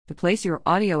To place your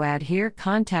audio ad here,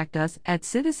 contact us at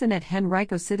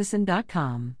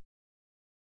citizen@henricocitizen.com.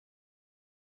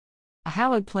 A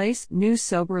hallowed place, new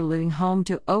sober living home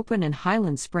to open in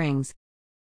Highland Springs.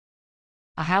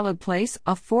 A Hallowed Place,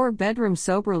 a 4-bedroom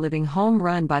sober living home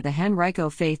run by the Henrico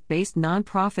faith-based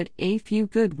nonprofit A Few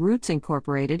Good Roots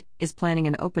Incorporated, is planning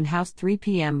an open house 3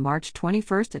 p.m. March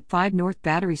 21st at 5 North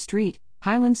Battery Street,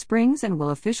 Highland Springs, and will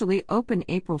officially open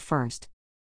April 1st.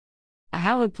 A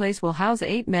Hallowed Place will house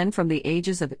 8 men from the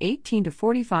ages of 18 to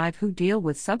 45 who deal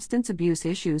with substance abuse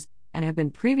issues and have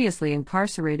been previously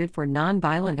incarcerated for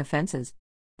non-violent offenses.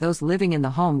 Those living in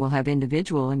the home will have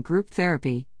individual and group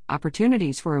therapy,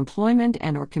 opportunities for employment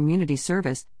and/or community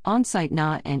service, on-site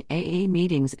NA and AA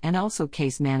meetings, and also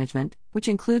case management, which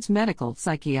includes medical,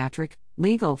 psychiatric,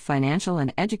 legal, financial,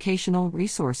 and educational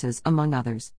resources, among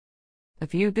others. A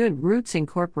Few Good Roots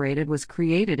Incorporated was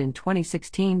created in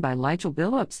 2016 by Lychel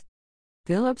Billups.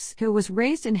 Billups, who was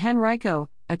raised in Henrico,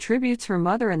 attributes her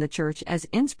mother and the church as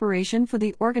inspiration for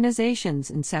the organization's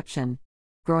inception.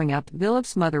 Growing up,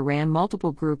 Billups' mother ran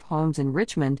multiple group homes in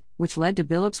Richmond, which led to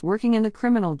Billups working in the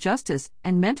criminal justice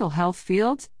and mental health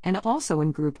fields, and also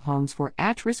in group homes for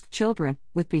at-risk children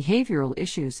with behavioral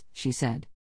issues, she said.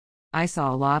 I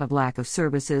saw a lot of lack of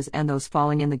services and those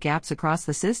falling in the gaps across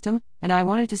the system, and I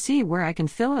wanted to see where I can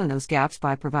fill in those gaps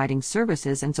by providing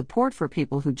services and support for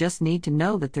people who just need to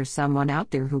know that there's someone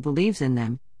out there who believes in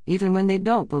them, even when they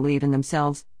don't believe in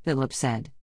themselves, Billups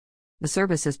said. The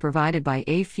services provided by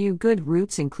A Few Good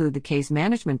Roots include the case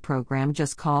management program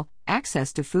Just Call,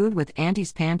 access to food with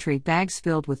Auntie's Pantry, bags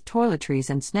filled with toiletries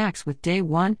and snacks with Day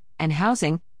One, and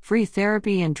housing, free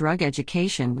therapy and drug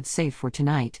education with Safe for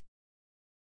Tonight.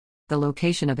 The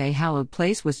location of A Hallowed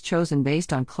Place was chosen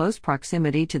based on close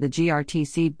proximity to the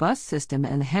GRTC bus system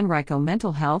and the Henrico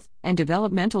Mental Health and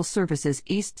Developmental Services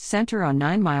East Center on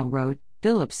 9 Mile Road,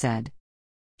 Billups said.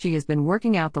 She has been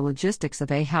working out the logistics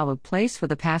of A Hallowed Place for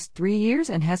the past 3 years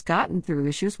and has gotten through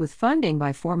issues with funding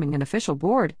by forming an official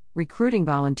board, recruiting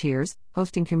volunteers,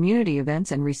 hosting community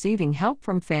events, and receiving help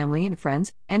from family and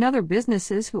friends and other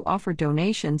businesses who offer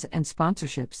donations and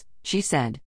sponsorships, she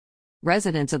said.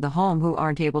 Residents of the home who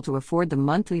aren't able to afford the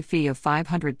monthly fee of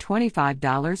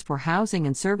 $525 for housing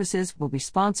and services will be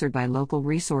sponsored by local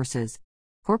resources.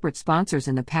 Corporate sponsors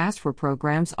in the past for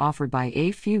programs offered by A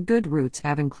Few Good Roots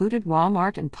have included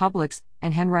Walmart and Publix,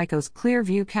 and Henrico's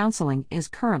Clearview Counseling is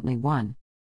currently one.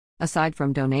 Aside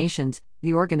from donations,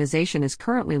 the organization is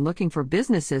currently looking for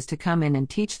businesses to come in and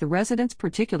teach the residents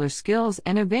particular skills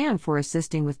and a van for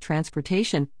assisting with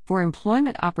transportation, for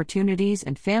employment opportunities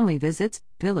and family visits,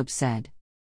 Billups said.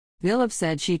 Billups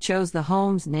said she chose the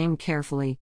home's name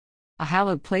carefully. A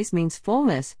hallowed place means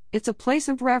fullness, it's a place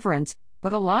of reverence,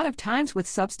 but a lot of times with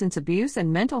substance abuse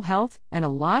and mental health and a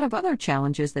lot of other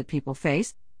challenges that people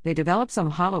face, they develop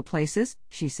some hollow places,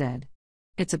 she said.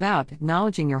 It's about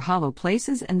acknowledging your hollow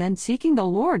places and then seeking the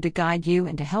Lord to guide you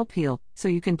and to help heal, so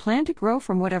you can plan to grow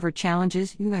from whatever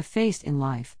challenges you have faced in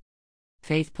life.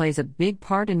 Faith plays a big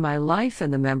part in my life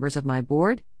and the members of my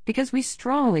board, because we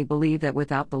strongly believe that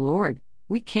without the Lord,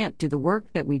 we can't do the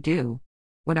work that we do.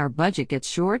 When our budget gets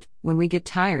short, when we get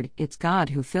tired, it's God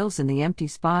who fills in the empty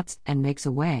spots and makes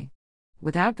a way.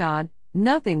 Without God,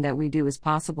 nothing that we do is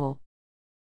possible.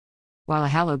 While A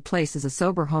Hallowed Place is a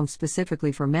sober home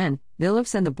specifically for men,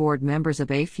 Billups and the board members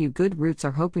of A Few Good Roots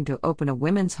are hoping to open a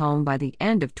women's home by the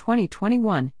end of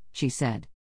 2021, she said.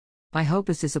 My hope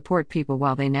is to support people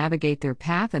while they navigate their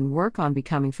path and work on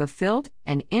becoming fulfilled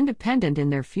and independent in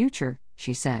their future,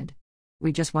 she said.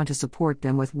 We just want to support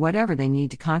them with whatever they need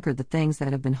to conquer the things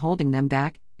that have been holding them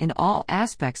back, in all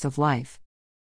aspects of life.